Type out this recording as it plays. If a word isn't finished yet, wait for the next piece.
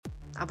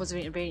I was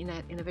very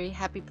in a very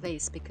happy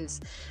place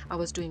because I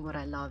was doing what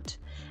I loved,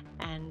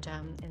 and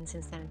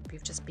since then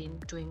we've just been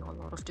doing a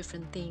lot of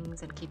different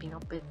things and keeping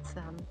up with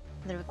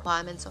the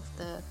requirements of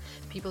the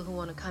people who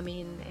want to come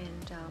in.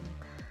 And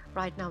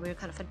right now we're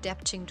kind of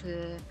adapting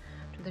to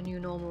the new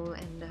normal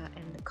and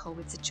the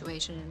COVID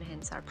situation, and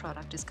hence our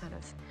product is kind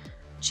of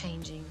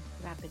changing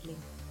rapidly.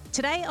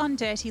 Today on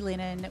Dirty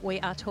Linen, we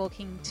are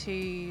talking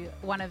to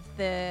one of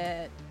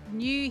the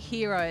new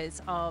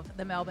heroes of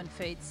the Melbourne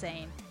food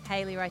scene,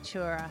 Hayley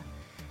Raichura.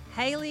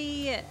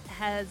 Hayley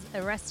has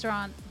a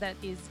restaurant that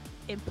is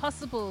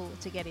impossible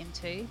to get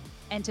into,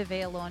 Enter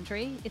Via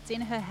Laundry. It's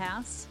in her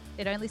house.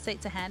 It only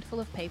seats a handful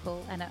of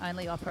people and it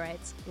only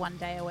operates one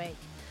day a week.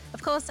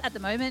 Of course, at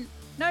the moment,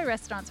 no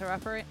restaurants are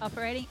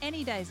operating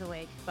any days a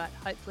week, but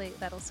hopefully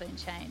that'll soon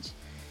change.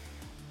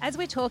 As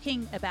we're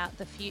talking about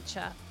the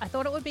future, I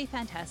thought it would be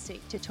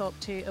fantastic to talk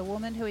to a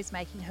woman who is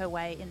making her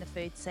way in the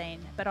food scene,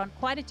 but on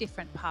quite a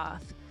different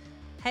path.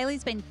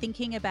 Hayley's been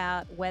thinking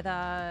about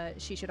whether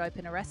she should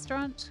open a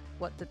restaurant,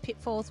 what the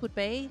pitfalls would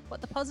be, what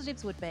the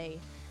positives would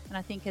be. And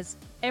I think as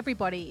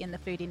everybody in the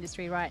food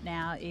industry right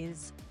now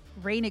is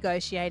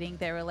renegotiating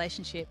their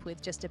relationship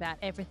with just about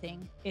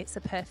everything, it's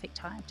a perfect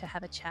time to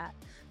have a chat.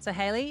 So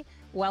Hayley,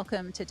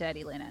 welcome to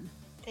Dirty Linen.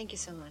 Thank you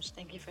so much.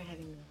 Thank you for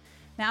having me.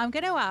 Now, I'm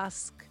going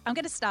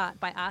to start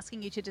by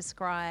asking you to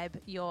describe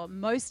your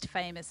most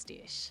famous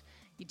dish.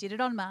 You did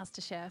it on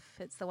MasterChef.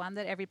 It's the one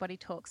that everybody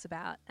talks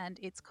about, and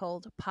it's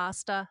called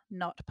Pasta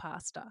Not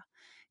Pasta.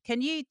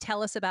 Can you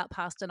tell us about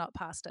Pasta Not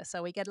Pasta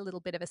so we get a little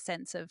bit of a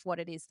sense of what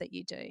it is that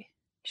you do?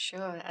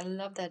 Sure, I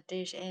love that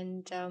dish,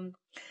 and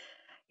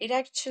it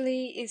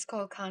actually is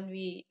called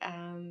Kanvi,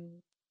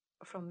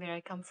 from where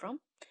I come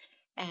from,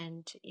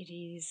 and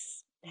it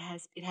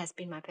has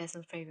been my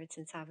personal favorite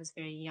since I was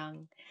very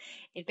young.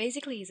 It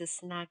basically is a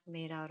snack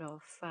made out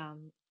of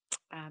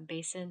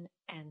basin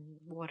and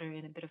water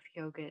and a bit of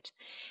yogurt,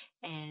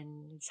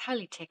 and it's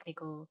highly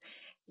technical.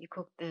 You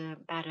cook the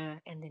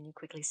batter and then you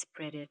quickly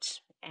spread it.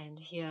 And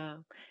here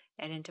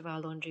at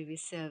Entavar Laundry, we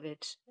serve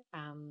it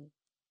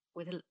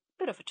with a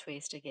bit of a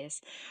twist, I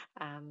guess.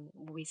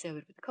 We serve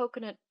it with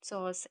coconut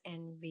sauce,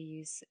 and we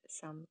use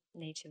some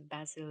native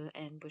basil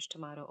and bush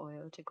tomato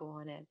oil to go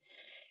on it.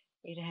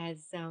 It has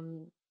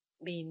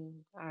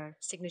been our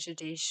signature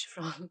dish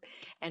from,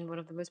 and one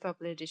of the most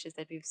popular dishes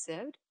that we've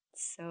served.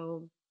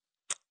 So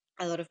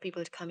a lot of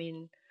people come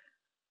in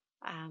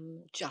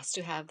just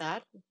to have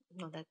that.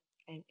 Not that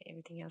and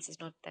everything else is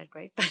not that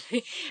great, but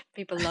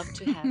people love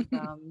to have.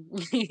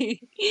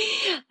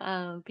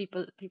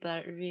 People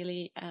are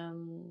really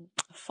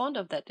fond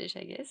of that dish,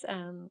 I guess.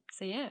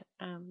 So yeah,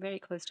 very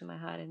close to my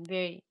heart and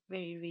very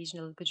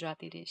regional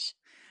Gujarati dish.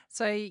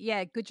 So,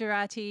 yeah,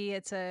 Gujarati,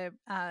 it's a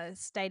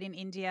state in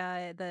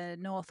India, the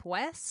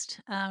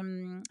northwest.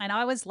 And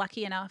I was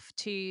lucky enough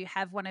to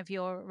have one of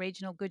your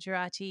regional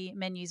Gujarati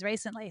menus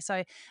recently.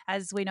 So,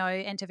 as we know,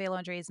 Enter Via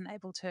Laundry isn't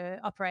able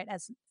to operate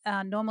as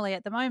normally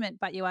at the moment,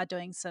 but you are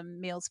doing some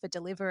meals for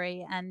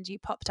delivery. And you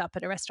popped up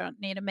at a restaurant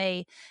near to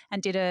me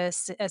and did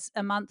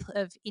a month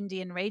of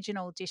Indian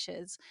regional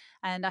dishes.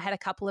 And I had a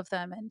couple of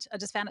them, and I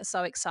just found it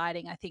so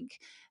exciting. I think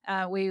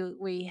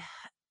we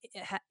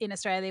in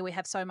Australia we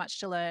have so much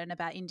to learn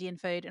about Indian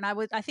food, and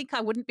I think I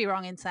wouldn't be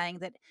wrong in saying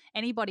that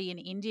anybody in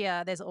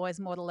India, there's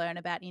always more to learn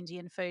about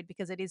Indian food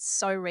because it is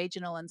so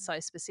regional and so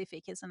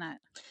specific, isn't it?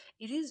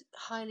 It is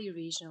highly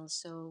regional,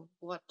 so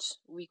what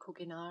we cook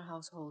in our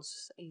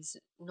households is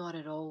not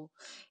at all,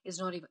 is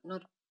not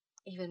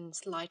even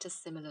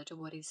slightest similar to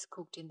what is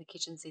cooked in the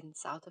kitchens in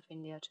south of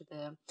India, to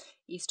the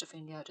east of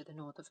India, to the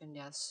north of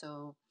India.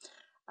 So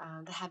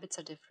the habits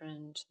are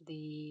different.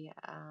 The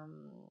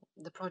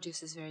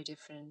produce is very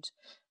different.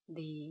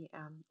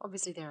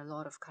 Obviously there are a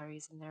lot of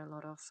curries, and there are a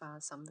lot of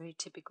some very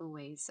typical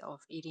ways of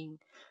eating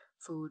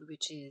food,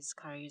 which is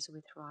curries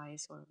with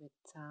rice or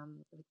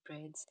with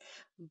breads,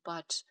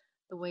 but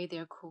the way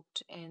they're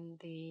cooked and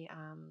the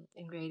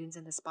ingredients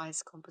and the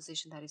spice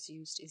composition that is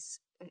used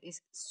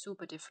is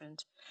super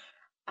different.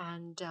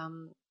 And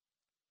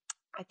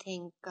I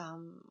think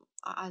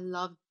I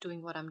love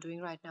doing what I'm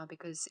doing right now,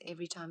 because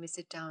every time we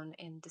sit down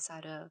and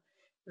decide a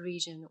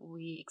region,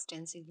 we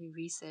extensively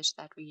research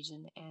that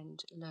region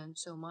and learn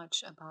so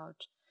much about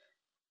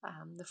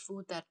the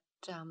food that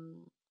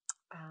um,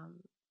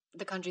 um,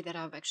 the country that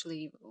I've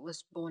actually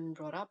was born and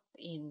brought up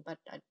in, but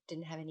I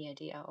didn't have any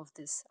idea of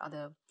this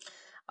other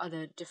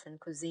different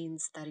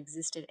cuisines that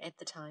existed at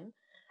the time.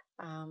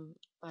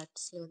 But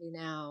slowly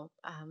now,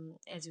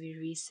 as we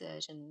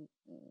research and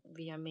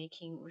we are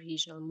making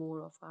regional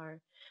more of our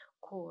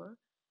core,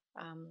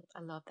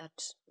 I love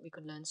that we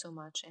could learn so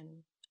much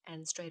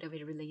and straight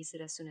away release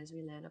it as soon as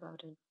we learn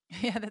about it.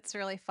 Yeah, that's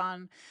really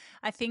fun.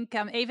 I think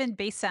even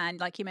besan,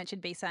 like you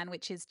mentioned, besan,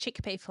 which is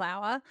chickpea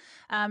flour,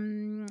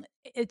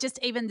 just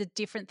even the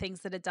different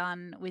things that are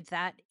done with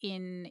that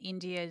in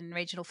Indian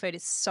regional food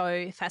is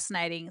so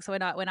fascinating. So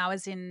when I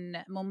was in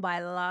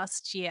Mumbai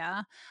last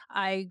year,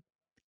 I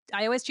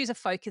I always choose a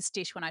focus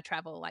dish when I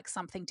travel, like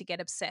something to get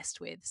obsessed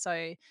with.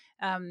 So,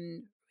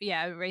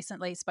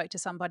 recently spoke to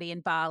somebody in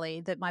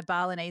Bali that my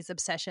Balinese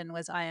obsession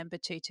was ayam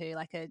betutu,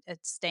 like a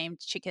steamed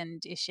chicken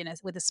dish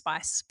with a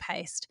spice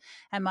paste.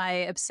 And my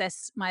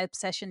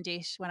obsession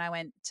dish when I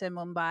went to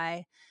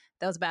Mumbai,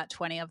 there was about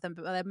 20 of them,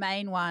 but the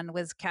main one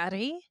was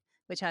curry,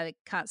 which I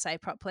can't say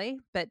properly,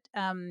 but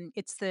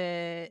it's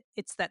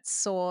that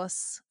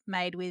sauce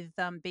made with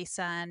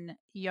besan,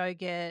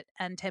 yogurt,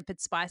 and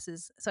tempered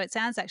spices. So it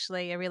sounds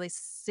actually a really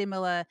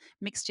similar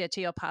mixture to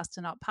your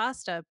pasta not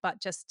pasta, but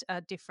just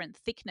a different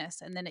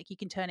thickness, and then you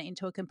can turn it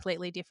into a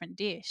completely different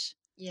dish.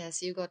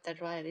 Yes, you got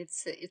that right.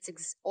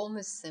 It's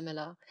almost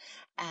similar,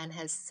 and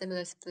has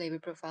similar flavor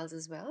profiles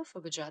as well for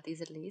Gujaratis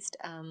at least.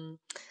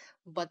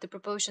 But the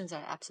proportions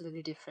are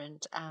absolutely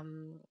different.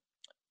 Um,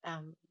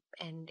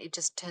 and it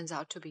just turns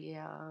out to be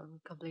a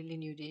completely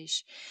new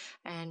dish.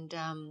 And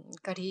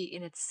curry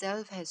in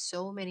itself has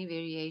so many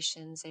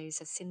variations. There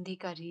is a Sindhi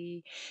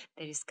curry,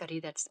 there is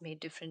curry that's made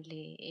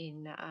differently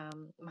in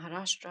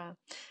Maharashtra,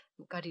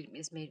 curry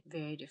is made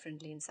very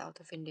differently in south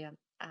of India.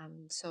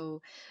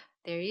 So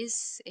there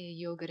is a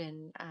yogurt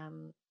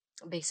and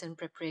basin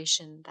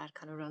preparation that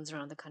kind of runs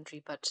around the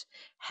country, but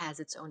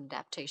has its own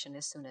adaptation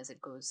as soon as it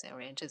goes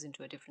or enters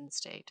into a different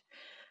state.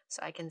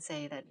 So I can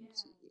say that,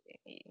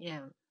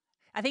 yeah.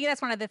 I think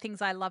that's one of the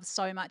things I love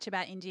so much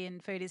about Indian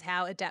food is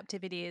how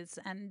adaptive it is,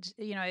 and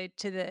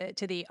to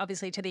the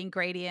obviously to the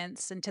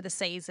ingredients and to the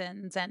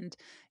seasons, and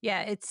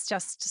yeah, it's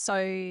just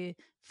so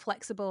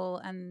flexible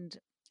and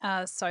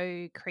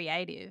so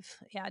creative.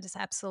 Yeah, I just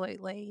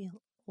absolutely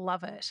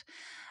love it.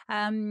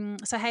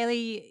 So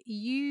Hayley,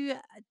 you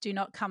do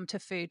not come to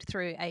food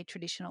through a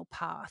traditional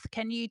path.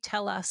 Can you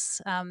tell us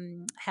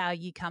how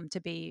you come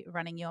to be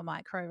running your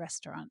micro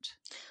restaurant?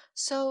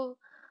 So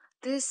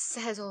this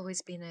has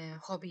always been a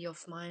hobby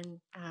of mine.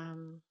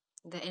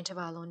 The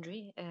Interval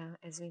Laundry,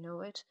 as we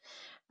know it.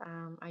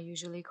 I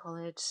usually call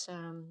it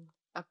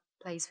a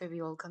place where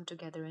we all come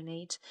together and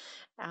eat.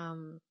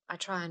 I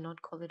try and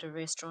not call it a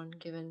restaurant,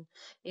 given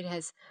it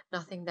has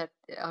nothing that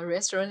a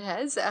restaurant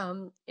has,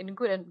 in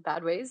good and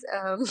bad ways.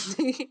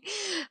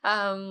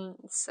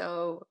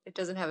 So it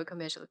doesn't have a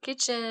commercial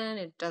kitchen.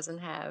 It doesn't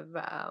have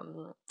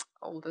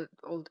all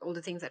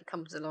the things that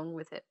comes along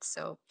with it.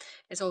 So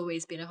it's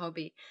always been a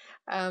hobby.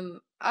 I've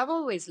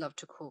always loved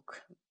to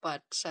cook,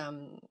 but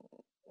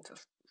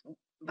f-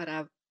 but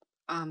I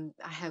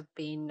have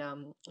been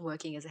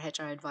working as a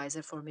HR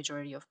advisor for a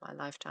majority of my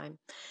lifetime,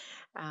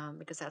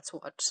 because that's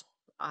what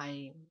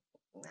I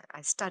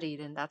I studied,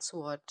 and that's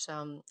what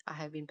I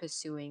have been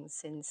pursuing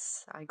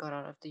since I got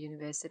out of the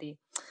university.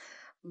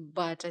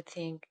 But I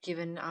think,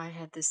 given I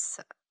had this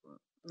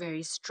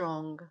very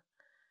strong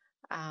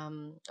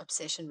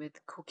obsession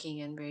with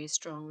cooking and very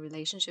strong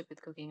relationship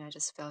with cooking, I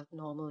just felt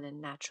normal and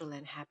natural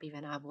and happy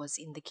when I was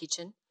in the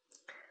kitchen.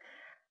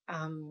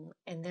 And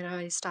then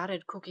I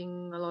started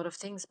cooking a lot of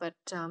things, but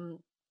I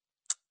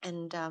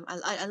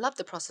love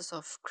the process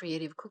of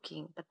creative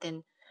cooking. But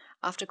then,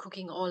 after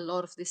cooking a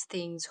lot of these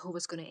things, who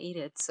was going to eat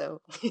it?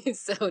 So,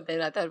 so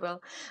then I thought,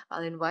 well,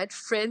 I'll invite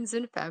friends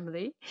and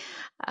family,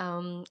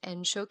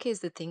 and showcase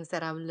the things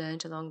that I've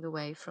learned along the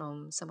way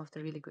from some of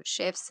the really good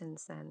chefs and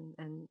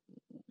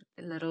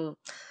little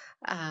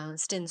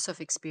stints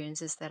of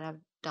experiences that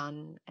I've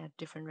done at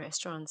different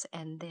restaurants,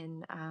 and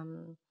then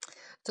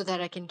so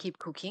that I can keep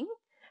cooking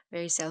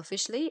very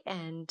selfishly,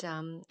 and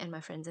my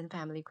friends and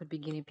family could be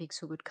guinea pigs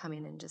who would come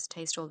in and just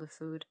taste all the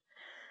food.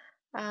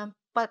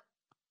 But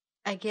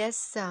I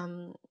guess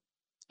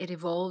it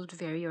evolved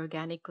very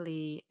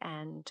organically,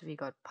 and we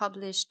got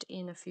published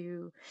in a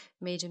few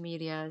major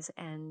medias,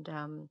 and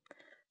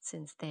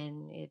since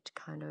then it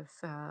kind of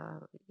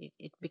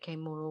it became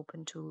more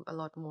open to a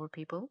lot more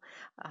people,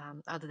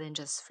 other than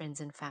just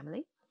friends and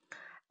family.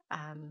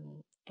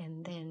 And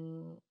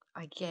then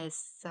I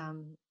guess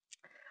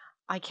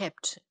I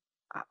kept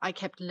I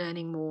kept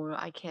learning more.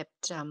 I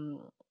kept uh,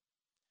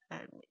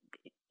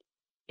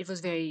 it was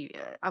very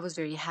I was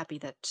very happy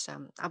that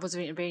I was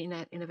very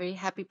in a very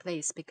happy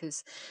place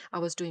because I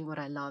was doing what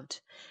I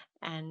loved,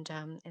 and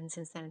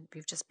since then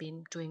we've just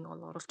been doing a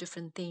lot of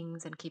different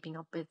things and keeping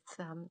up with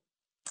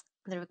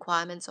the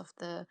requirements of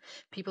the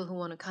people who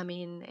want to come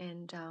in,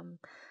 and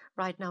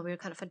right now we're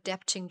kind of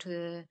adapting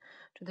to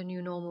the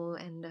new normal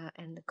and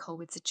the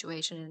COVID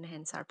situation, and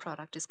hence our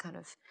product is kind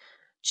of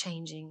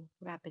changing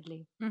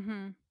rapidly.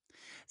 Hmm.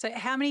 So,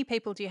 how many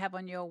people do you have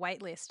on your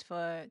wait list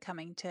for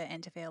coming to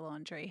Enterfair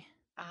Laundry?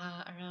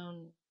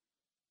 Around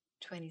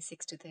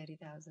 26 to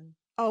 30,000.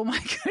 Oh my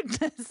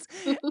goodness.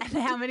 And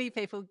how many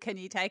people can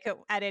you take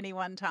at any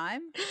one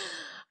time?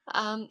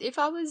 If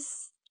I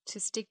was to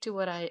stick to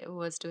what I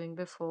was doing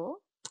before,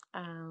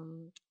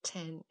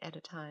 10 at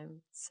a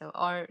time. So,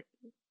 or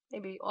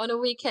maybe on a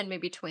weekend,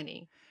 maybe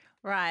 20.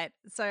 Right.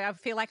 So I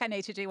feel like I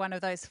need to do one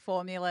of those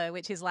formula,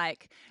 which is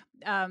like,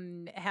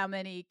 how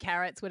many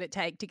carrots would it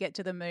take to get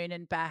to the moon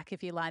and back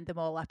if you lined them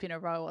all up in a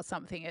row or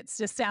something? It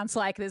just sounds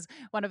like there's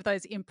one of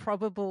those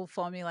improbable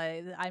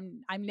formulas.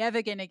 I'm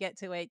never going to get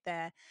to eat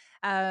there.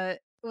 Uh,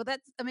 Well,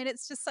 I mean,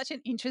 it's just such an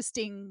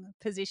interesting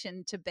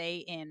position to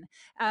be in.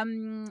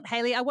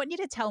 Hayley, I want you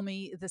to tell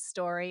me the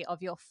story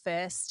of your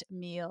first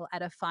meal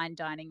at a fine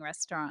dining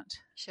restaurant.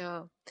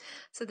 Sure.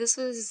 So this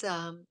was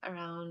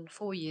around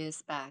 4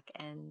 years back,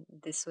 and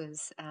this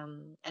was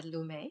at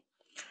Lume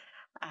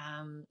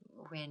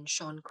when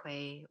Sean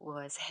Quay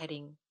was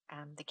heading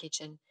the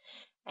kitchen.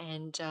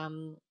 And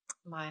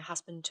my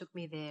husband took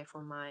me there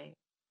for my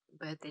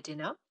birthday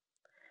dinner.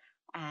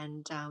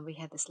 And we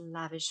had this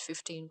lavish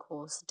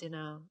 15-course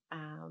dinner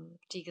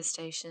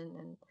degustation,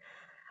 and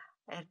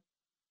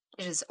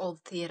it is all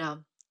theatre,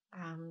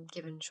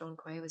 given Sean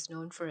Quay was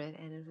known for it,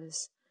 and it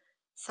was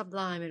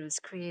sublime, it was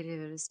creative,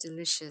 it was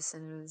delicious,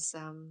 and it was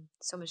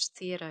so much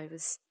theatre.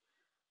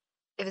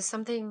 It was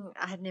something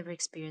I had never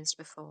experienced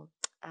before,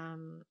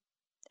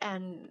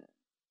 and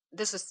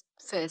this was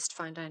first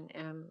fine dine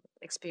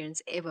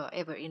experience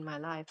ever in my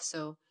life.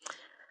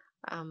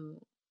 Um,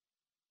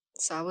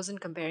 so I wasn't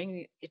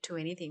comparing it to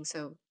anything.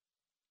 So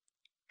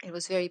it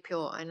was very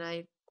pure, and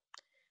I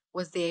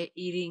was there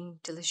eating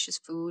delicious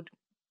food,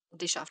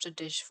 dish after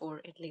dish,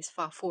 for at least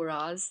 4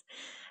 hours,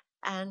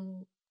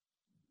 and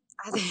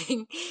I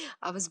think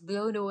I was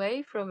blown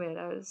away from it.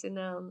 I was in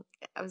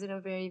a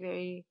very,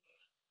 very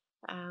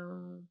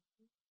um,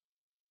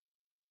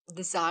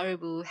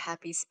 desirable,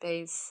 happy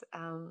space,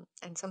 and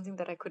something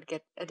that I could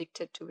get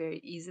addicted to very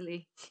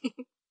easily.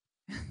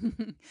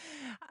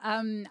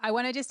 I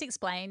want to just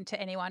explain to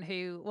anyone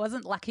who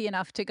wasn't lucky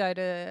enough to go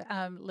to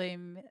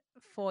Loom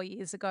 4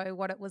 years ago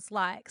what it was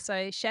like.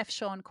 So, Chef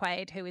Sean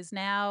Quaid, who is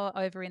now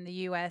over in the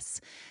US,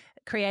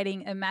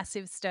 creating a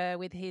massive stir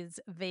with his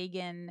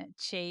vegan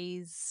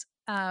cheese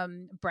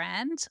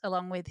brand,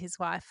 along with his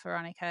wife,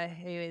 Veronica,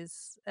 who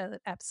is an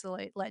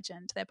absolute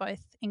legend. They're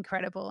both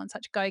incredible and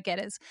such go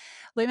getters.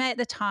 Lume at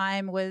the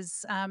time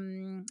was,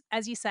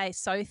 as you say,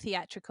 so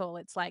theatrical.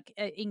 It's like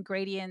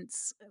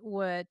ingredients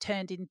were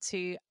turned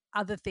into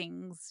other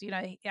things. You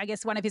know, I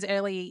guess one of his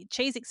early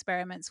cheese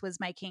experiments was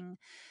making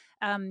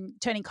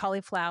turning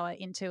cauliflower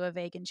into a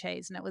vegan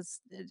cheese, and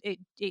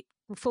it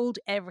fooled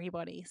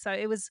everybody. So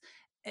it was.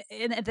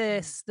 And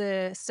Mm.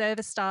 the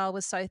service style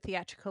was so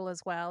theatrical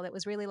as well. It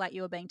was really like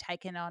you were being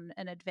taken on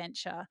an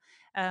adventure.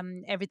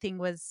 Everything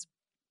was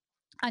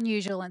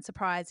unusual and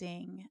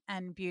surprising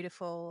and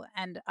beautiful.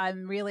 And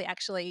I'm really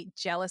actually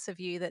jealous of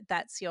you that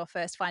that's your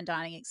first fine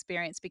dining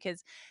experience,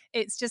 because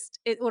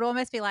it would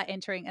almost be like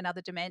entering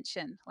another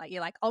dimension. Like you're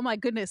like, oh my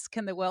goodness,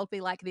 can the world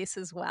be like this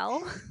as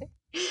well?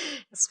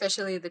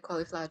 Especially the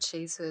cauliflower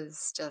cheese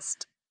was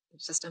just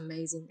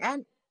amazing.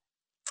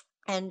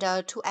 And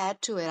to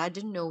add to it, I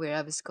didn't know where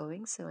I was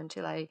going. So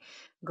until I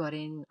got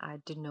in, I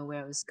didn't know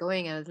where I was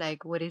going. I was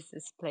like, "What is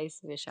this place,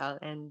 Vishal?"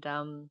 And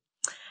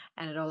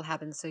it all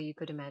happened. So you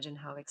could imagine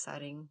how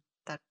exciting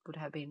that would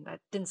have been. I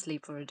didn't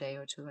sleep for a day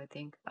or two, I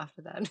think,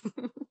 after that.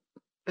 I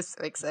was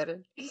so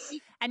excited.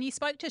 And you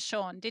spoke to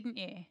Sean, didn't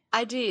you?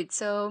 I did.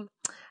 So,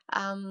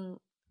 um,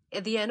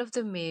 at the end of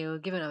the meal,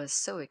 given I was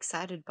so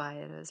excited by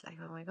it, I was like,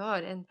 "Oh my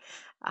God!" And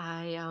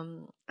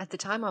at the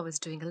time, I was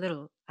doing a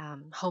little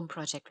home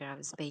project where I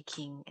was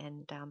baking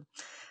and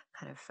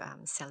kind of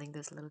selling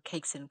those little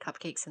cakes and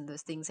cupcakes and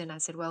those things. And I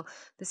said, "Well,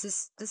 this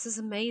is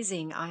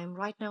amazing. I am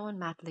right now on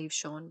mat leave,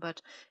 Sean.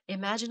 But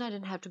imagine I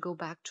didn't have to go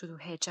back to the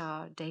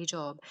HR day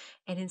job,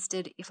 and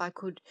instead, if I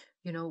could."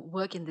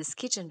 Work in this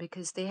kitchen,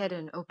 because they had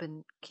an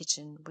open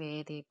kitchen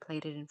where they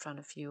plated in front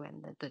of you,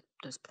 and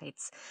those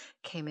plates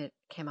came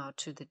out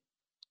to the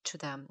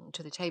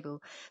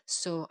table.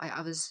 So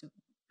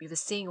we were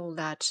seeing all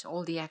that,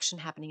 all the action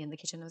happening in the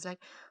kitchen. I was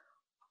like,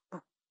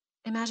 "Oh,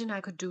 imagine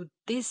I could do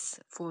this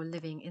for a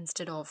living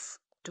instead of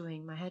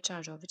doing my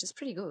HR job, which is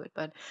pretty good,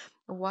 but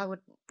why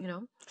would you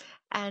know?"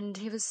 And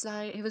he was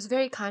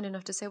very kind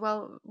enough to say,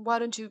 "Well, why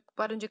don't you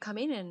come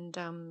in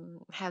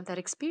and have that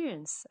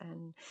experience?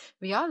 And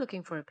we are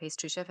looking for a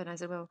pastry chef." And I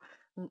said, "Well,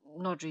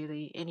 not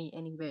really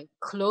anywhere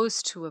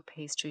close to a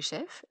pastry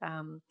chef,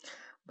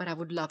 but I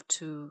would love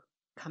to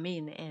come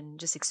in and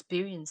just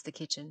experience the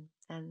kitchen."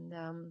 And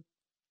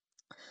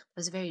it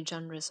was very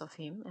generous of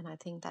him, and I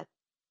think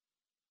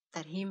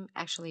that him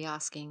actually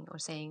asking or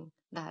saying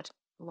that,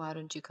 "Why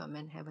don't you come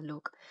and have a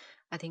look?"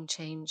 I think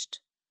changed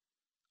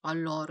a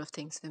lot of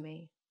things for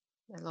me.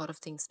 A lot of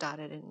things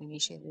started and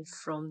initiated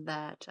from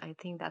that. I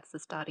think that's the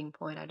starting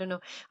point. I don't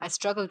know. I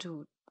struggle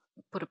to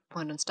put a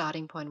point on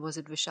starting point. Was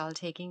it Vishal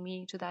taking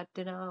me to that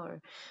dinner,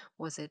 or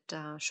was it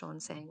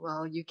Sean saying,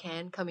 "Well, you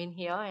can come in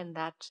here," and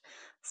that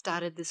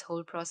started this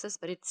whole process?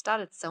 But it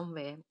started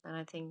somewhere, and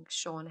I think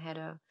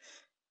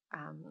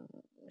um,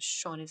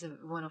 Sean is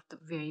one of the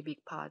very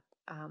big part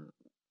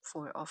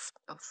for of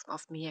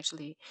me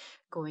actually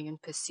going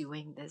and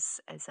pursuing this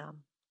as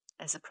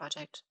a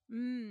project.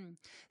 Mm.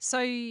 So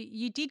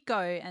you did go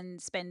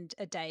and spend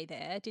a day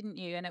there, didn't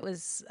you? And it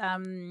was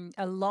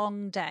a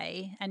long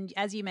day. And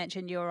as you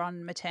mentioned, you were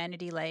on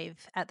maternity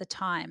leave at the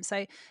time.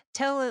 So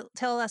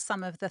tell us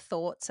some of the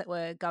thoughts that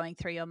were going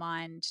through your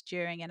mind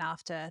during and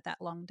after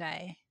that long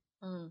day.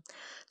 Mm.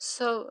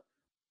 So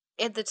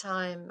at the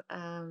time,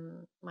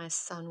 my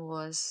son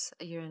was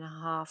a year and a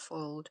half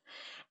old,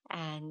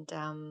 and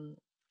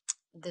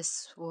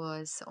this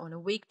was on a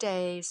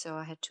weekday, so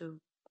I had to,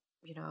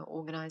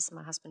 organize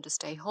my husband to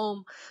stay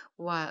home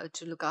while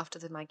to look after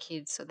my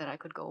kids so that I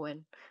could go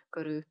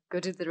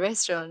to the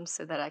restaurant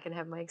so that I can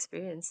have my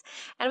experience.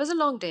 And it was a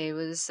long day. It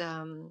was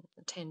 10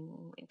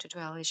 to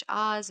 12ish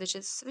hours, which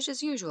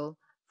is usual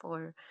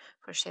for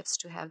chefs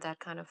to have that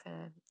kind of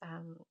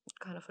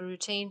a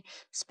routine,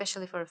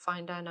 especially for a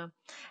fine diner.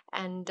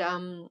 And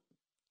um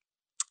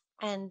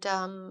and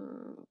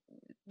um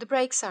the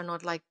breaks are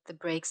not like the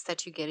breaks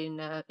that you get in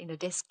a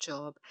desk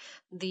job.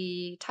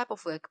 The type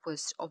of work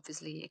was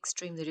obviously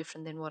extremely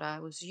different than what I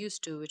was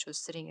used to, which was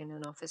sitting in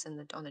an office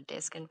on a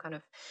desk and kind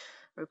of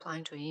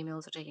replying to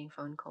emails or taking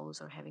phone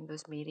calls or having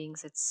those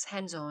meetings. It's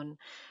hands on.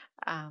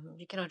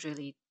 You cannot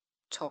really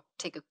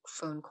take a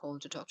phone call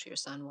to talk to your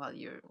son while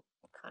you're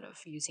kind of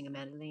using a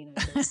mandolin,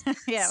 I guess.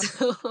 Yeah.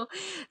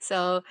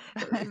 So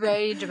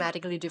very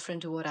dramatically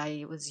different to what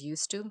I was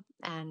used to.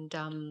 And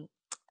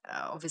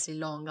obviously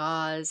long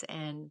hours.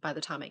 And by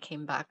the time I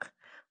came back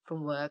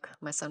from work,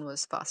 my son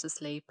was fast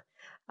asleep.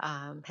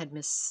 Had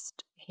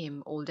missed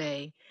him all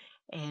day,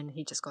 and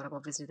he just got up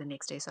obviously the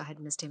next day. So I had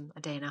missed him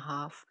a day and a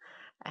half,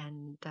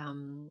 and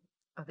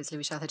obviously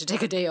we had to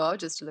take a day off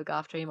just to look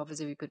after him.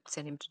 Obviously we could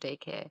send him to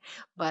daycare,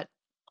 but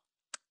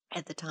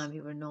at the time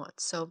we were not.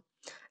 So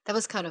that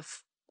was kind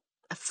of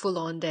a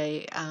full-on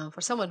day for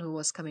someone who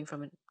was coming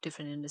from a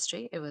different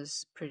industry. It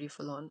was pretty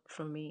full-on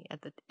for me at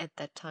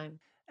that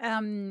time.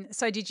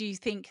 So did you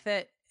think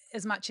that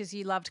as much as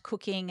you loved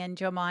cooking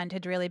and your mind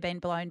had really been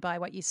blown by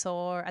what you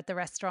saw at the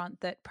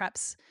restaurant, that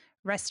perhaps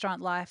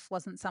restaurant life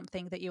wasn't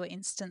something that you were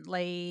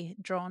instantly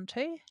drawn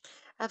to?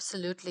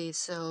 Absolutely.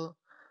 So,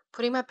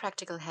 putting my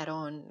practical hat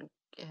on,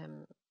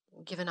 um,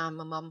 given I'm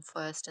a mom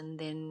first, and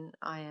then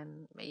I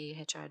am a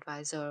HR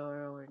advisor,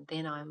 or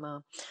then I'm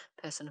a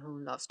person who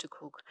loves to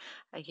cook,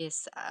 I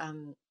guess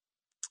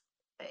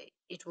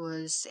it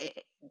was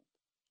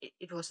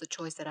it was the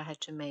choice that I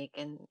had to make,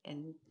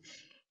 and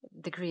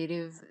the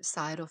creative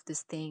side of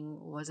this thing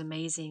was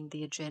amazing.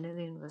 The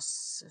adrenaline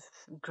was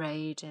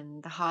great,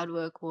 and the hard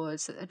work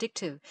was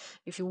addictive.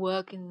 If you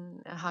work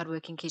in a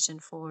hardworking kitchen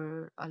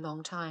for a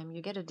long time,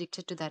 you get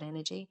addicted to that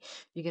energy,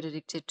 you get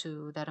addicted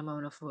to that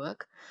amount of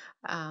work,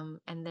 and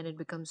then it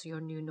becomes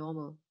your new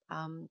normal.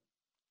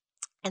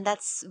 And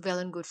that's well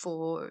and good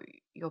for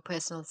your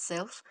personal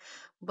self,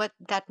 but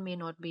that may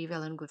not be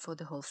well and good for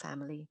the whole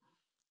family.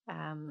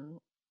 Um,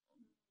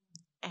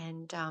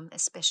 and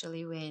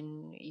especially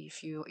when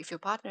if your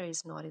partner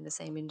is not in the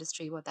same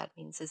industry, what that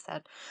means is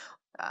that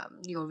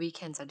your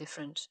weekends are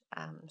different.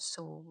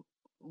 So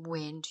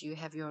when do you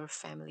have your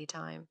family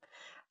time?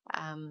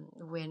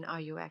 When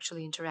are you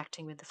actually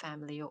interacting with the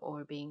family,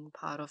 or being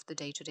part of the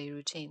day-to-day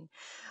routine?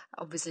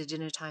 Obviously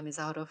dinner time is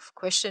out of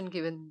question,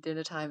 given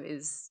dinner time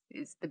is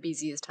the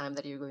busiest time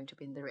that you're going to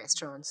be in the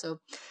restaurant. So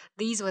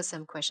these were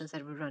some questions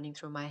that were running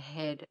through my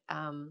head.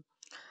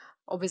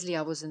 Obviously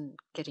I wasn't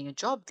getting a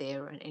job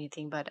there or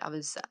anything, but I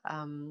was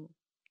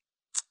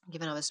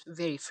given I was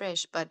very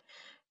fresh. But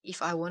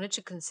if I wanted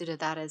to consider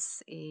that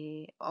as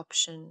a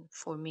option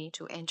for me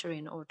to enter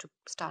in or to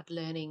start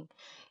learning,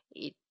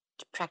 it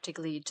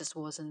practically just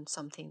wasn't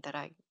something that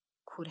I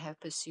could have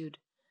pursued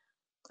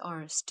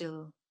or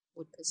still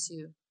would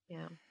pursue.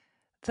 Yeah.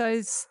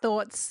 Those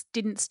thoughts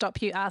didn't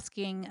stop you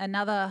asking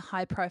another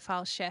high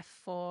profile chef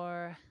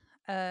for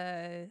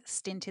a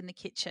stint in the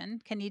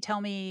kitchen. Can you tell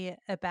me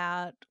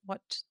about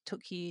what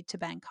took you to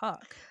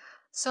Bangkok?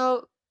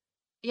 So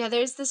yeah,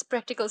 there's this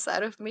practical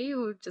side of me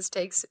who just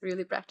takes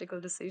really practical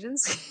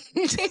decisions.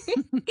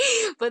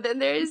 But then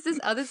there is this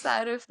other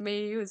side of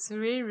me who's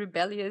really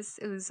rebellious,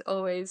 who's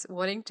always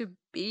wanting to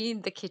be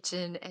in the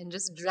kitchen and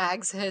just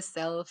drags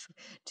herself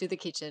to the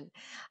kitchen.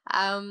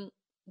 Um,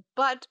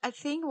 but I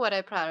think what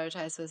I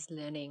prioritized was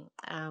learning.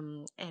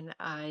 And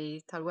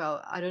I thought,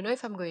 well, I don't know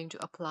if I'm going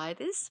to apply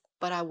this,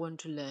 but I want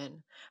to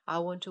learn. I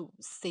want to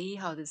see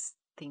how this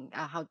thing,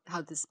 how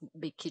this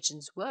big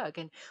kitchens work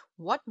and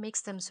what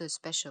makes them so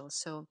special.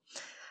 So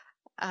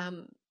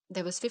um,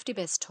 there was 50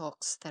 Best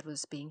Talks that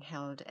was being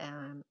held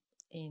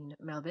in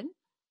Melbourne,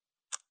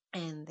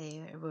 and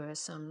there were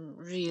some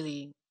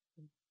really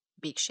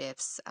big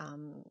chefs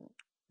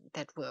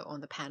that were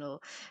on the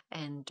panel,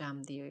 and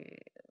the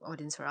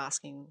audience were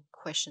asking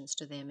questions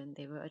to them, and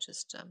they were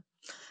just kind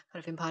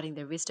of imparting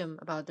their wisdom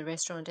about the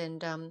restaurant.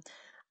 And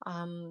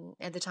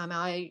at the time,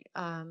 I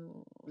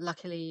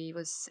luckily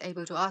was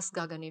able to ask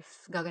Gagan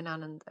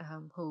Anand,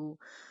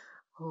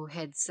 who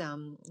heads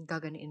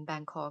Gagan in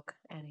Bangkok,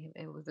 and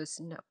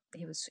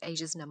he was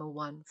Asia's number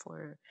one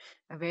for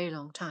a very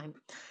long time.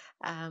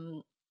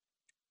 Um,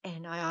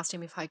 and I asked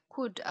him if I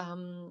could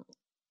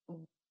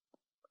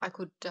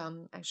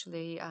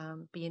actually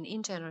be an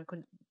intern, or I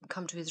could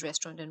come to his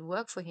restaurant and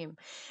work for him,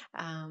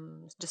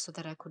 just so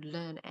that I could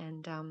learn.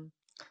 And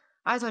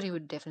I thought he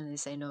would definitely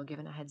say no,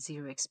 given I had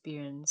zero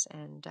experience,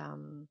 and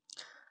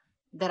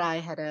that I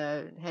had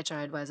a HR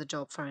advisor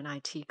job for an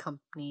IT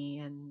company.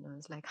 And I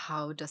was like,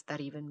 how does that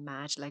even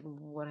match? Like,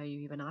 what are you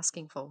even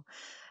asking for?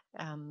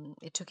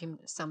 It took him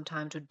some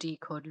time to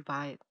decode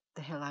why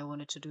the hell I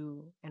wanted to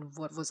do and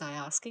what was I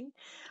asking.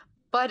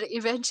 But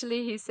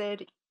eventually he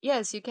said,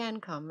 yes, you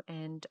can come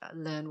and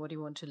learn what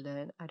you want to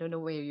learn. I don't know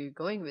where you're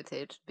going with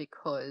it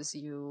because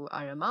you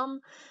are a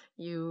mom.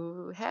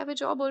 You have a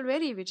job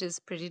already, which is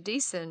pretty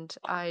decent.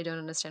 I don't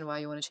understand why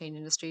you want to change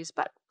industries,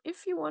 but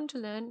if you want to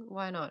learn,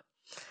 why not?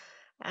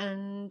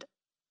 And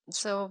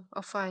so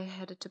off I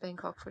headed to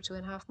Bangkok for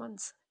 2.5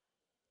 months.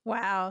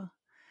 Wow.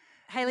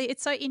 Haley,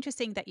 it's so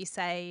interesting that you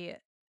say,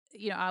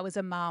 I was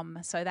a mum,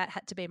 so that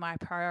had to be my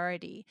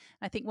priority.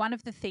 I think one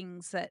of the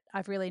things that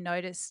I've really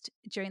noticed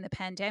during the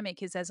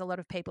pandemic is as a lot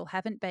of people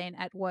haven't been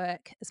at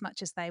work as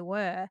much as they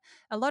were,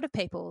 a lot of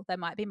people, they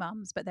might be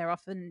mums, but they're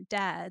often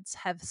dads,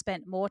 have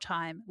spent more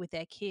time with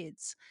their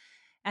kids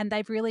and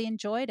they've really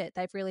enjoyed it.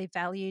 They've really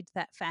valued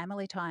that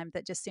family time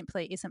that just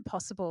simply isn't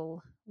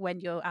possible when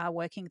you are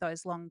working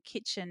those long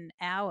kitchen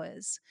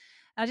hours.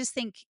 I just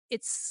think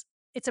it's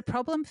a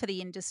problem for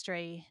the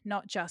industry,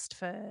 not just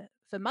for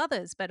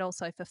mothers, but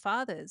also for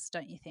fathers,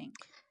 don't you think?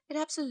 It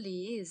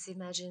absolutely is.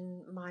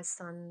 Imagine my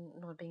son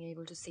not being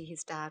able to see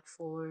his dad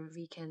for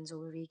weekends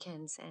over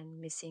weekends and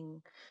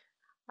missing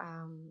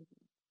um,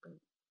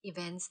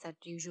 events that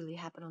usually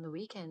happen on the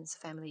weekends,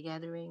 family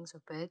gatherings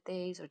or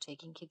birthdays, or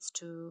taking kids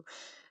to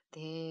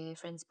their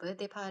friends'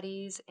 birthday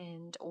parties,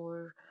 and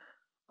or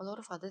a lot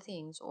of other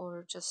things,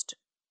 or just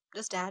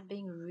dad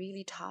being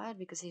really tired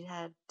because he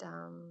had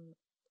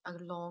a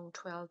long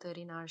 12,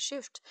 13 hour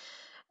shift.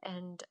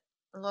 And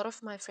a lot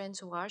of my friends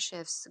who are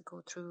chefs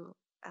go through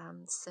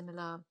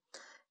similar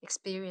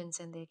experience,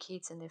 and their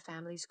kids and their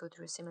families go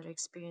through a similar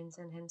experience,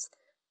 and hence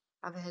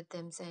I've heard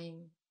them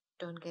saying,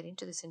 don't get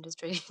into this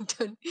industry.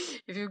 Don't,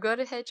 if you've got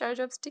a HR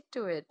job, stick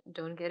to it.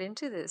 Don't get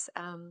into this.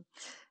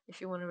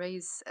 If you want to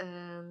raise,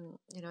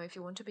 if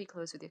you want to be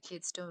close with your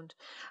kids, don't.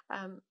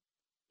 Um,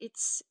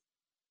 it's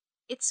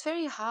it's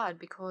very hard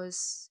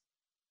because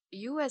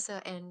you as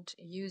an end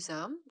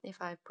user,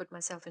 if I put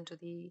myself into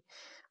the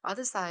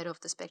other side of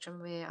the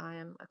spectrum where I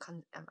am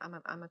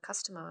I'm a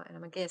customer and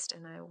I'm a guest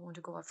and I want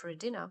to go out for a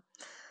dinner,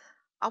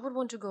 I would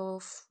want to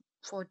go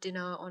for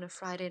dinner on a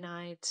Friday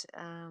night,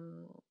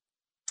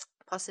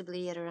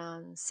 possibly at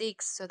around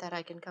 6, so that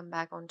I can come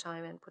back on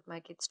time and put my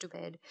kids to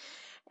bed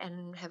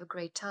and have a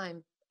great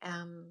time.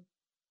 Um,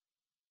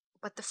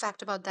 but the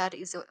fact about that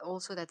is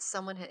also that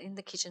someone in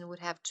the kitchen would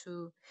have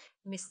to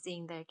miss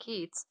seeing their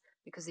kids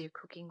because they're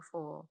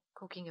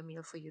cooking a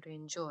meal for you to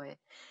enjoy.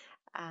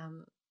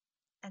 Um,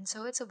 and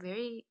so it's a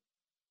very,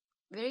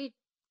 very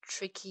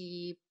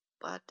tricky,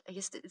 but I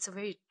guess it's a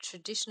very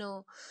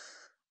traditional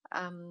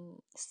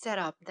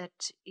setup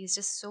that is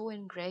just so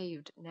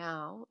engraved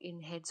now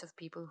in heads of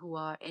people who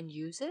are end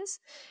users.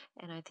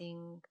 And I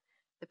think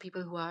the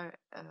people who are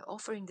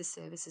offering the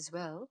service as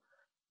well,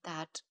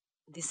 that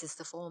this is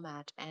the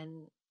format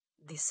and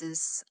this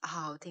is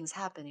how things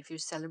happen. If you're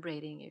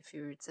celebrating, if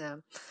you're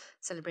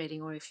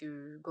celebrating, or if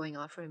you're going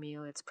out for a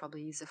meal, it's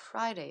probably is a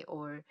Friday.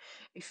 Or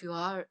if you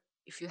are,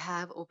 if you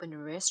have opened a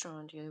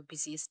restaurant, your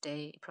busiest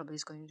day probably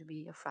is going to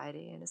be a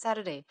Friday and a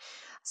Saturday.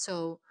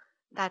 So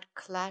that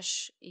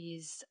clash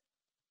is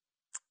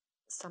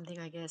something,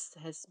 I guess,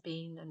 has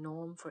been a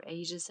norm for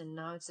ages, and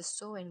now it's just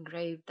so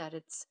engraved that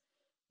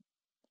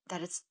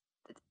that it's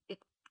it,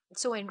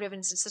 it's so engraved,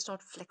 and it's just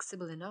not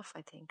flexible enough,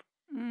 I think.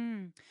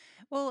 Mm.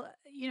 Well,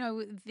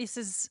 this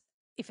is,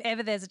 if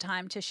ever there's a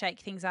time to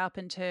shake things up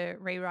and to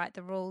rewrite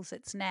the rules,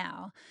 it's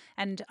now.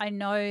 And I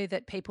know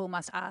that people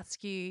must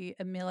ask you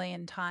a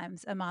million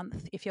times a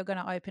month if you're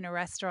going to open a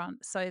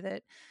restaurant so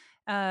that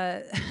uh,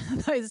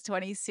 those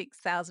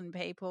 26,000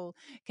 people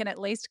can at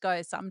least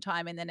go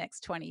sometime in the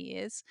next 20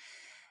 years.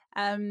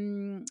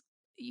 Um,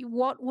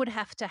 what would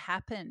have to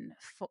happen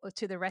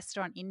to the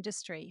restaurant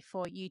industry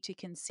for you to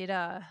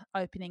consider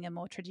opening a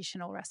more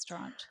traditional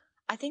restaurant?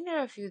 I think there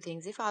are a few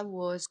things. If I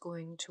was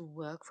going to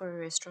work for a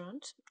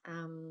restaurant,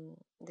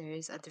 there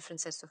is a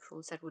different sets of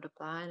rules that would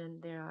apply,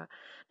 and there are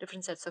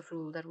different sets of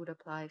rules that would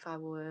apply if I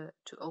were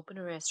to open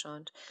a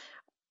restaurant.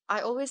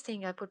 I always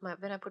think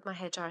when I put my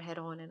HR hat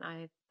on, and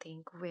I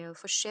think, well,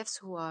 for chefs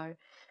who are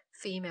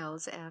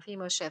females,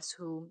 female chefs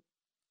who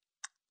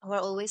are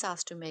always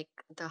asked to make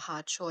the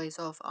hard choice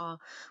of,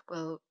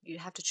 well, you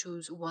have to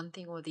choose one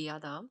thing or the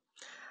other.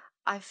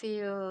 I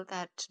feel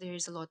that there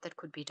is a lot that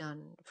could be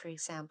done. For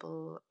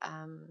example,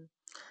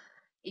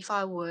 if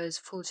I was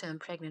full term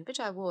pregnant, which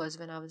I was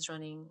when I was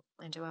running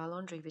Antiwire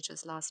Laundry, which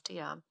was last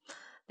year,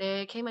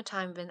 there came a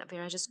time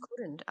where I just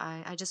couldn't.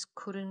 I just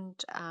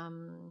couldn't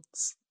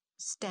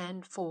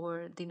stand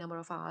for the number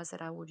of hours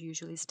that I would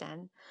usually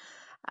stand,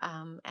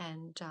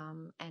 and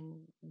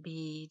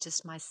be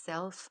just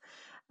myself,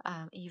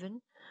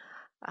 even.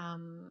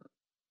 Um,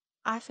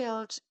 I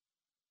felt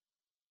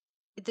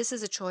this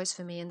is a choice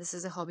for me and this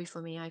is a hobby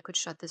for me. I could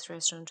shut this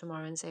restaurant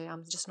tomorrow and say,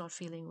 I'm just not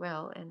feeling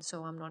well, and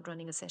so I'm not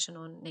running a session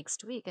on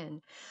next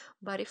weekend.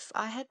 But if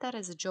I had that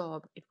as a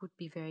job, it would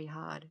be very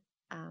hard.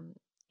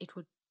 It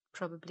would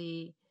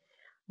probably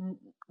n-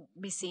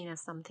 be seen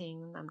as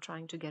something I'm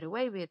trying to get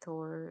away with,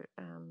 or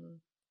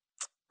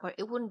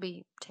it wouldn't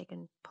be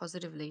taken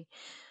positively.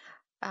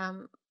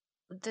 Um,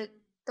 the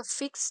the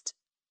fixed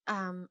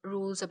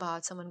rules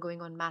about someone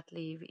going on mat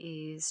leave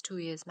is 2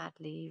 years mat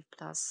leave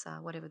plus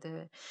whatever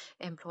the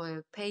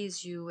employer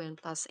pays you, and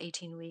plus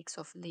 18 weeks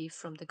of leave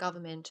from the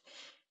government,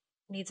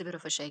 needs a bit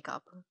of a shake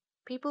up.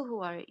 People who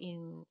are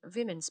in,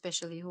 women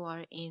especially, who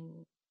are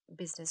in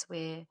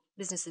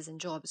businesses and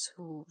jobs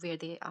where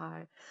they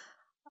are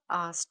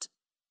asked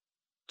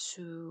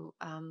to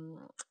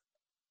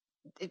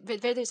where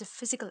there's a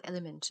physical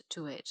element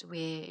to it,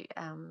 where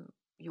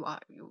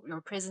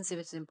your presence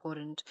is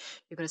important.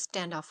 You're going to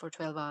stand up for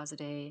 12 hours a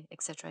day,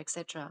 etc.,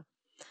 etc.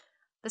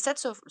 The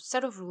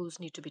set of rules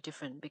need to be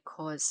different,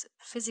 because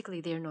physically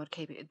they're not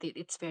capable.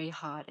 It's very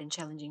hard and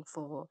challenging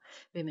for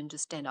women to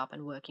stand up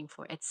and working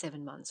for at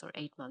 7 months or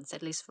 8 months.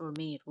 At least for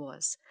me, it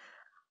was.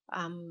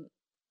 Um,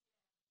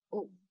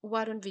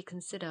 why don't we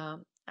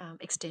consider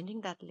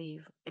extending that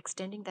leave,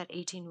 extending that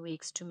 18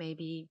 weeks to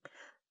maybe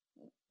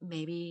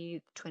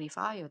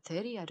 25 or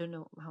 30, I don't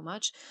know how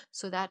much,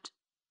 so that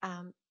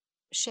um,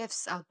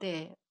 chefs out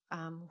there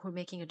who are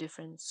making a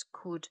difference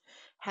could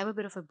have a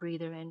bit of a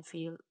breather and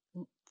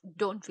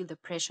don't feel the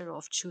pressure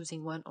of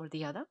choosing one or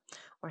the other,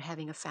 or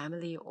having a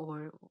family,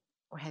 or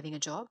having a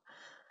job.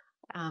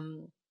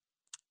 um,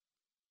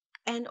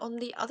 and on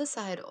the other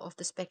side of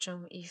the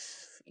spectrum,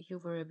 if you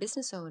were a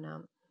business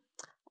owner,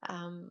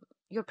 um,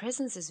 your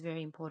presence is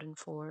very important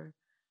while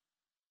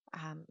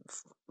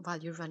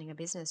you're running a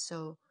business.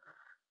 So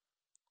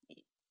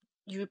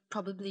you're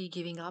probably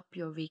giving up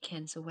your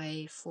weekends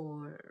away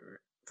for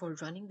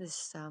running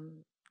this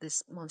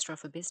monster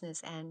of a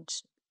business, and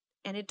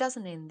it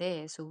doesn't end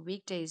there. So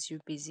weekdays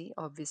you're busy,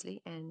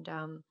 obviously, and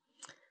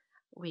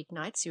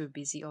weeknights you're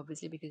busy,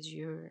 obviously, because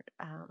you're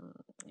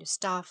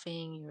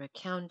staffing, you're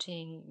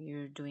accounting,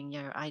 you're doing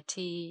your IT,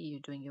 you're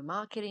doing your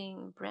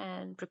marketing,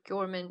 brand,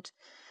 procurement,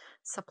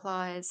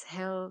 supplies,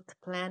 health,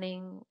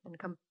 planning, and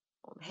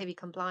heavy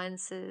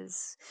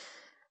compliances.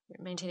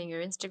 You're maintaining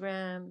your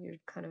Instagram. You're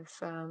kind of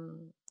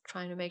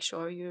trying to make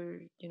sure you're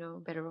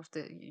better off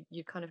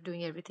you're kind of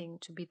doing everything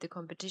to beat the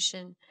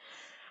competition.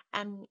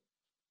 And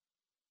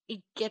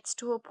it gets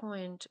to a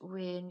point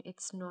when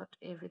it's not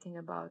everything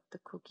about the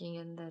cooking,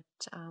 and that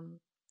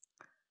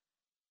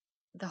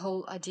the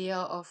whole idea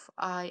of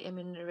I am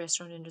in the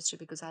restaurant industry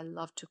because I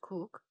love to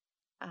cook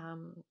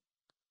um,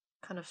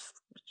 kind of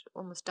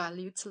almost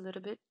dilutes a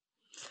little bit,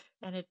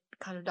 and it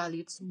kind of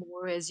dilutes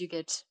more as you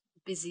get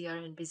busier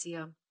and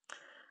busier.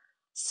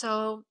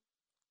 So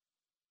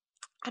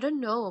I don't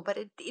know, but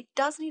it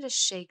does need a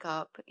shake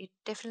up. It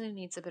definitely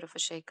needs a bit of a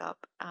shake up.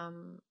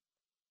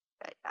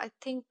 I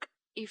think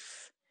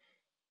if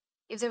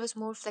if there was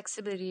more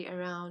flexibility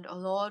around a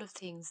lot of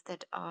things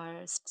that are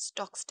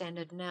stock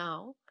standard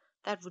now,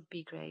 that would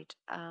be great.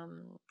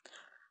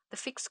 The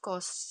fixed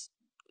costs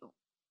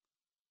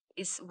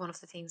is one of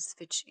the things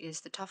which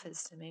is the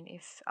toughest. I mean,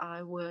 if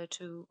I were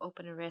to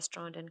open a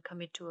restaurant and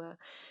commit to a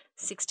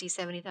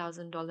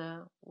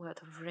 $60,000-$70,000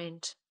 worth of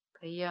rent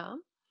per year,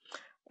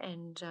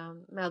 and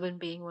Melbourne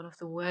being one of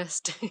the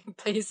worst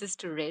places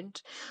to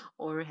rent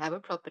or have a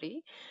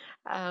property,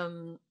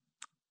 um,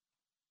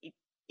 it,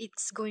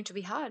 it's going to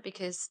be hard,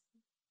 because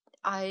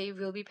I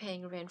will be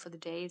paying rent for the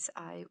days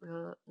I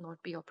will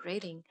not be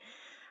operating.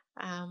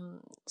 Um,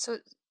 so,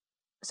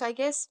 so I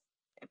guess,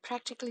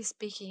 practically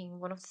speaking,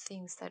 one of the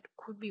things that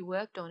could be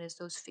worked on is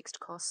those fixed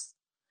costs.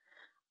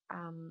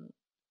 Um,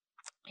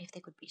 if they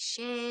could be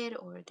shared,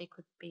 or they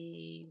could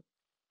be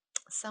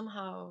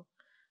somehow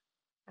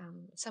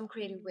some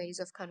creative ways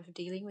of kind of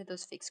dealing with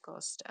those fixed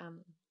costs,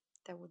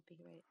 that would be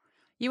great.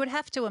 You would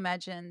have to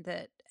imagine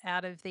that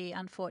out of the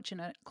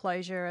unfortunate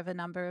closure of a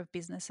number of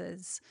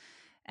businesses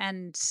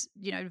and,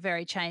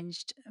 very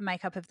changed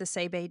makeup of the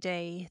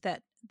CBD,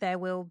 that there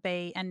will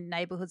be, and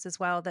neighbourhoods as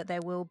well, that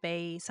there will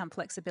be some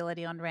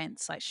flexibility on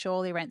rents. Like,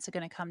 surely rents are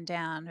going to come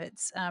down.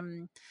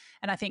 And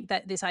I think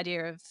that this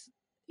idea of,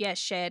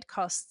 shared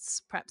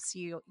costs, perhaps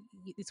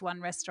it's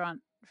one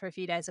restaurant for a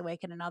few days a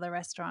week and another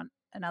restaurant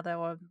another,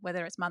 or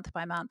whether it's month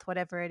by month,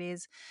 whatever it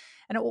is.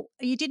 And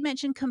you did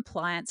mention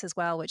compliance as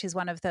well, which is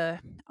one of the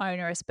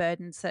onerous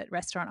burdens that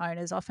restaurant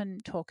owners often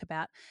talk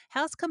about.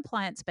 How's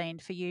compliance been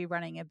for you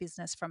running a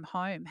business from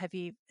home?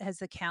 Has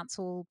the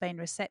council been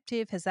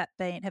receptive? Have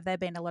there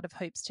been a lot of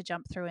hoops to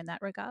jump through in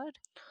that regard?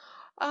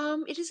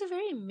 It is a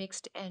very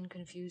mixed and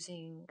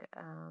confusing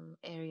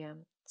area.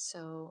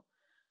 So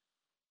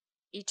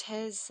it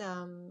has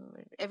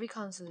every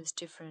council is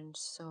different.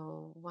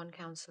 So one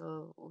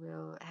council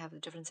will have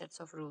different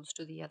sets of rules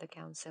to the other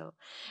council,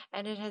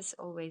 and it has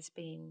always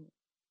been.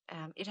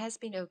 It has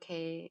been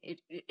okay.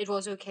 It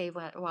was okay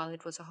while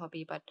it was a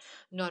hobby, but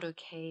not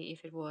okay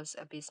if it was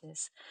a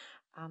business.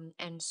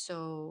 And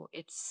so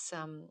it's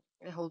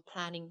the whole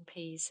planning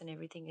piece and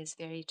everything is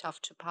very tough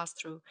to pass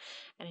through,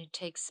 and it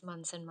takes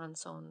months and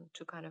months on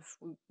to kind of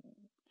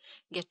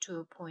get to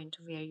a point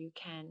where you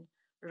can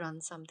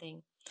run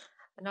something.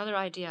 Another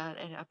idea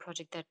and a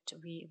project that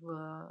we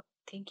were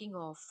thinking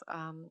of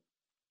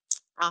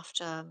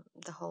after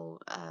the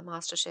whole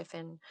MasterChef,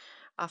 and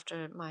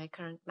after my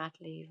current mat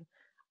leave,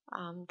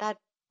 that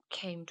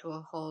came to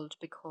a halt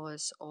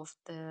because of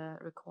the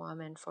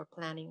requirement for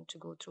planning to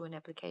go through an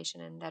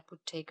application, and that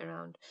would take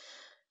around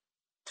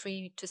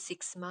 3 to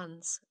 6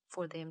 months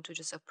for them to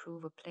just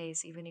approve a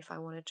place, even if I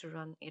wanted to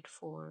run it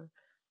for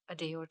a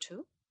day or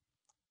two.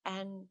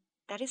 And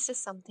that is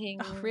just Oh, something,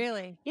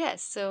 really?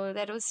 yes, so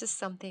that was just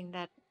something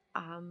that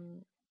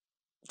um,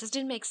 just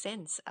didn't make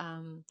sense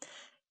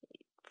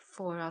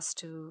for us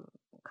to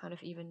kind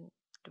of even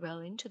dwell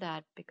into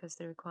that, because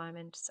the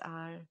requirements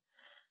are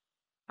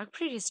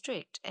pretty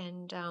strict.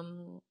 And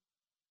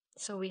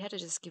so we had to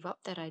just give up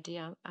that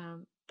idea.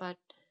 But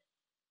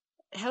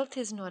health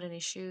is not an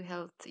issue.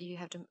 Health, you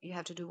have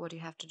to do what you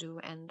have to do,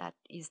 and that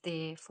is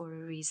there for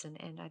a reason,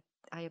 and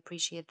I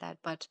appreciate that.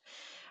 But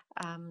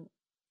um,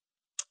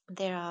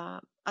 there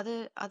are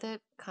other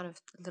kind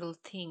of little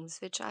things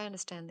which I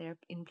understand they're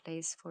in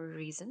place for a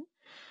reason.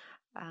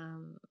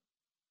 um,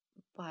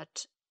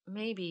 but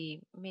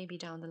maybe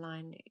down the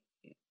line,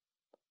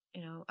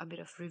 a bit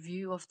of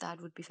review of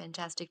that would be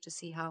fantastic, to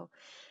see how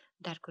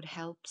that could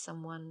help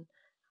someone,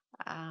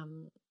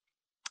 um,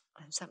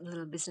 some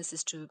little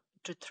businesses to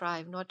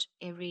thrive. Not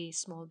every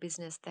small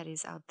business that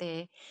is out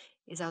there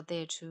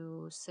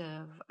to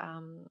serve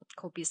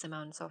copious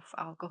amounts of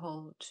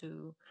alcohol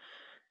to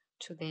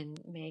then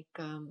make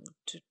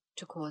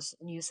to cause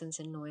nuisance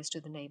and noise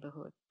to the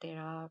neighborhood. There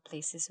are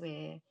places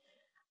where,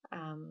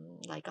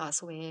 like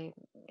us, where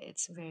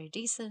it's very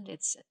decent.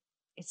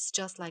 It's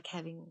just like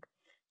having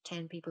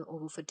 10 people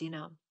over for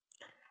dinner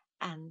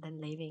and then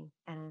leaving,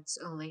 and it's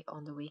only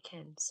on the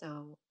weekend.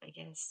 So I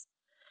guess,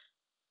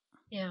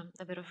 yeah,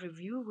 a bit of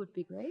review would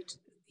be great.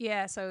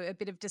 Yeah, so a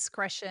bit of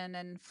discretion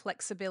and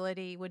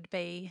flexibility would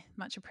be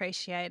much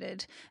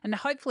appreciated. And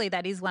hopefully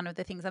that is one of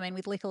the things. I mean,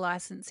 with liquor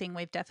licensing,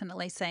 we've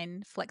definitely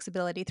seen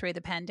flexibility through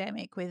the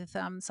pandemic with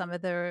some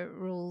of the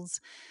rules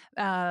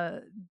uh,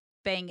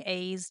 being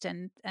eased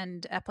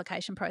and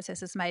application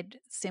processes made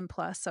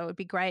simpler. So it would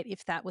be great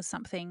if that was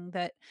something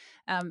that,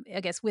 I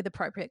guess, with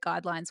appropriate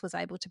guidelines, was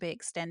able to be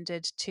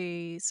extended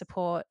to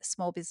support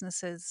small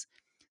businesses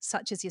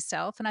such as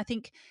yourself. And I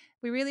think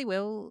we really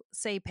will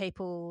see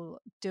people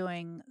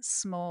doing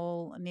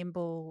small,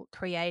 nimble,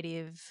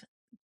 creative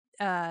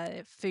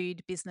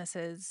food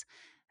businesses,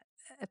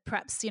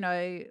 perhaps,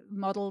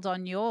 modeled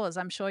on yours.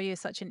 I'm sure you're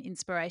such an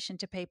inspiration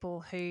to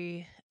people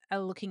who are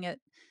looking at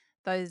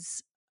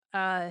those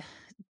uh,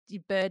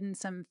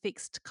 burdensome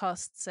fixed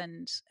costs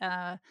and,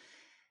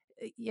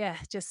 yeah,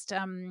 just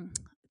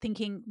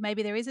thinking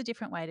maybe there is a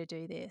different way to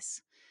do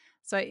this.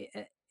 So,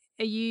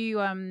 are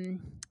you?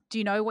 Do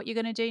you know what you're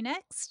going to do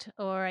next,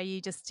 or are you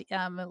just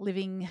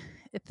living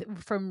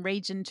from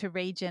region to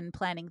region,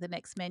 planning the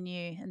next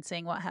menu and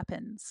seeing what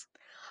happens?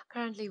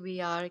 Currently,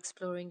 we are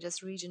exploring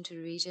just region to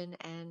region,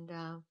 and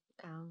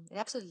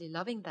absolutely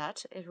loving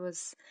that. It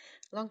was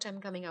a long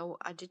time coming.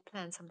 I did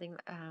plan something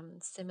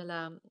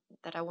similar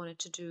that I wanted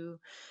to do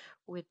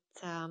with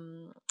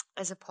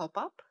as a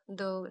pop-up,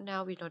 though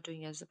now we're not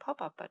doing it as a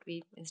pop-up, but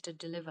we instead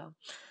deliver.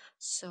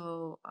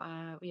 So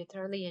we are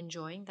thoroughly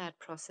enjoying that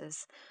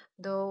process.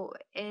 Though,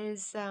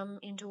 is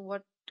into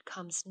what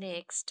comes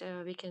next,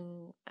 we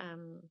can,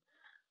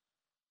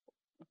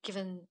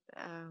 given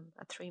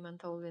a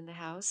 3-month-old in the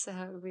house,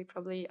 we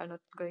probably are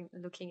not going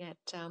looking at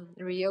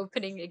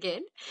reopening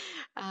again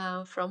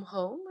from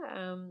home.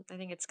 I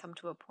think it's come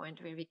to a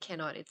point where we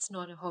cannot. It's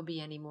not a hobby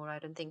anymore. I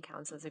don't think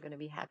councils are going to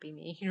be happy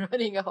me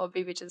running a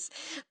hobby which is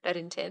that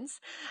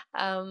intense,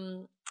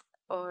 um,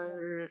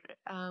 or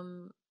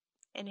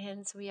and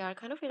hence we are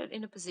kind of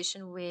in a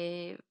position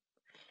where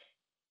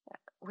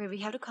we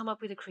have to come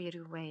up with a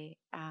creative way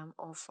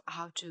of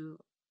how to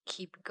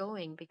keep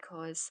going,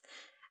 because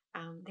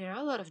there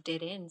are a lot of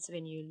dead ends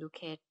when you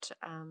look at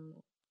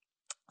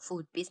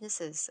food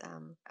businesses.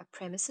 A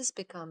premises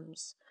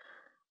becomes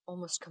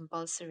almost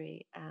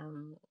compulsory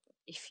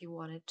if you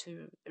wanted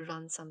to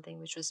run something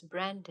which was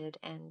branded,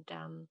 and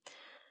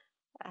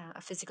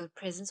a physical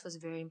presence was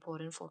very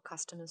important for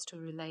customers to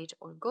relate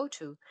or go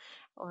to,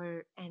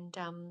 or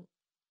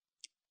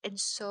and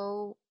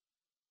so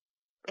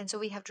and so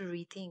we have to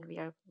rethink. We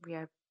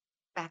are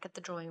back at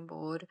the drawing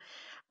board,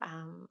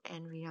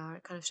 and we are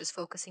kind of just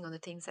focusing on the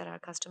things that our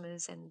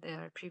customers and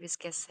their previous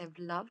guests have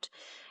loved,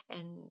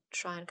 and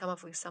try and come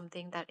up with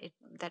something that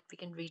we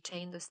can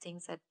retain those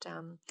things that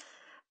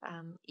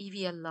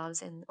EVL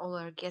loves and all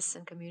our guests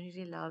and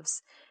community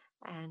loves,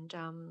 and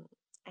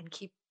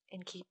keep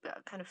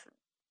kind of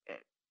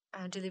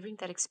delivering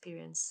that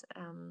experience.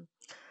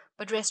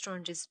 But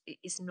restaurant is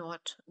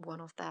not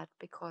one of that,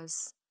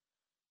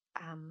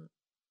 um,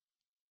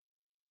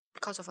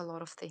 because of a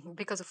lot of things,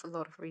 because of a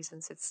lot of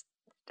reasons.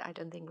 I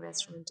don't think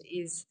restaurant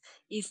is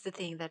the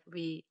thing that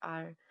we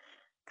are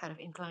kind of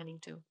inclining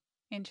to.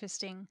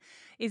 Interesting.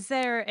 Is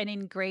there an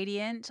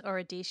ingredient or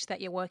a dish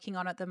that you're working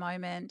on at the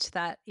moment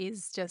that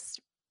is just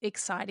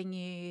exciting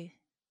you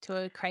to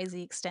a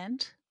crazy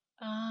extent?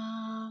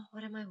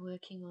 What am I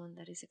working on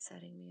that is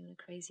exciting me on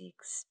a crazy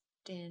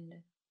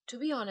extent? To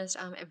be honest,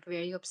 I'm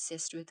very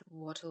obsessed with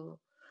wattle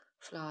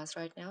flowers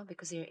right now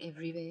because they're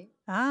everywhere.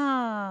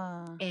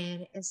 Ah,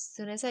 And as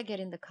soon as I get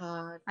in the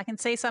car, I can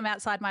see some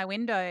outside my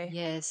window.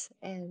 yes,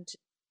 and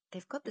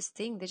they've got this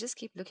thing. They just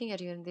keep looking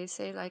at you and they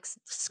say, like,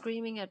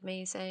 screaming at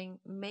me, saying,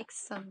 make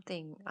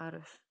something out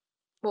of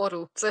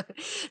wattle. So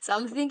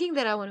I'm thinking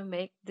that I want to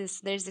make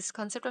this. There's this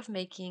concept of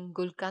making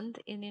gulkand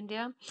in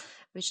India,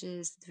 which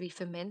is we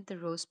ferment the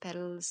rose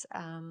petals,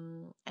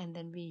 and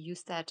then we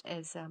use that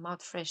as a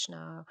mouth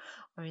freshener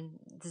or in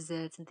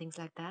desserts and things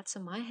like that. So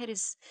my head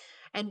is,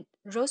 and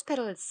rose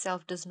petal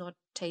itself does not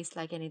taste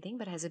like anything,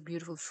 but has a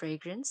beautiful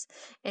fragrance.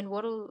 And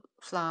wattle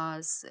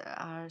flowers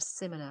are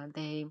similar.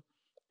 They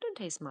don't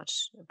taste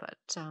much, but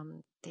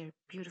they're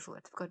beautiful.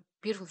 They've got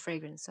beautiful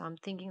fragrance. So I'm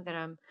thinking that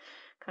I'm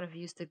kind of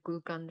use the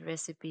gulkand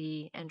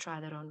recipe and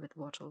try that on with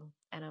wattle.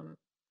 And I'm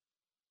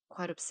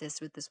quite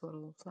obsessed with this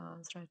wattle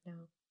flowers right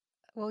now.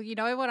 Well, you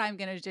know what I'm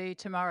going to do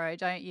tomorrow,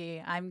 don't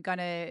you? I'm going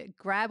to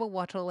grab a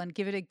wattle and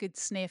give it a good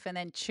sniff and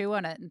then chew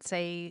on it and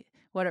see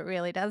what it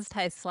really does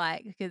taste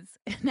like, because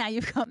now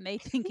you've got me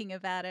thinking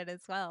about it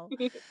as well.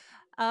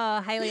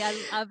 Oh, Hayley,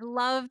 I've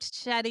loved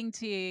chatting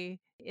to you.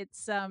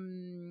 It's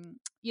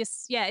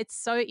yes, yeah, it's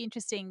so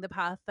interesting the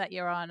path that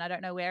you're on. I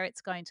don't know where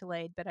it's going to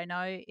lead, but I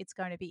know it's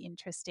going to be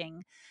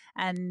interesting,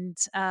 and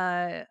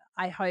I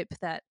hope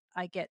that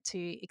I get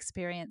to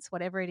experience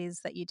whatever it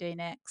is that you do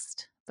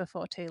next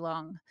before too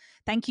long.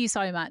 Thank you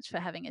so much for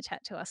having a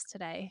chat to us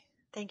today.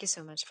 Thank you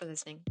so much for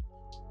listening.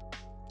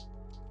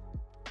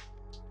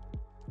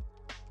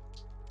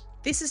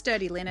 This is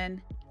Dirty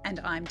Linen,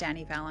 and I'm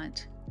Danny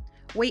Vallant.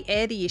 We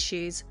air the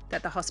issues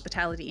that the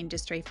hospitality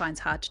industry finds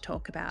hard to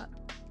talk about.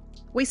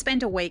 We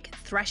spend a week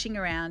thrashing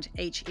around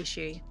each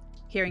issue,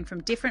 hearing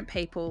from different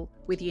people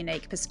with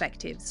unique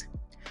perspectives.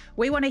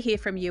 We want to hear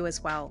from you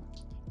as well.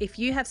 If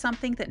you have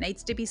something that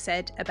needs to be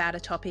said about a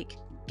topic,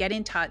 get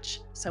in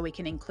touch so we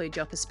can include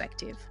your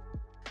perspective.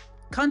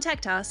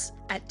 Contact us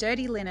at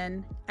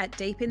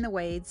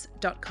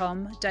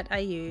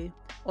dirtylinen@deepintheweeds.com.au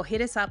or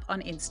hit us up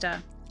on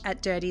Insta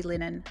at Dirty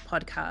Linen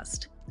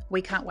Podcast.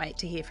 We can't wait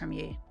to hear from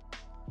you.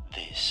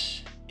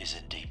 This is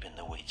a Deep in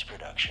the Weeds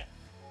production.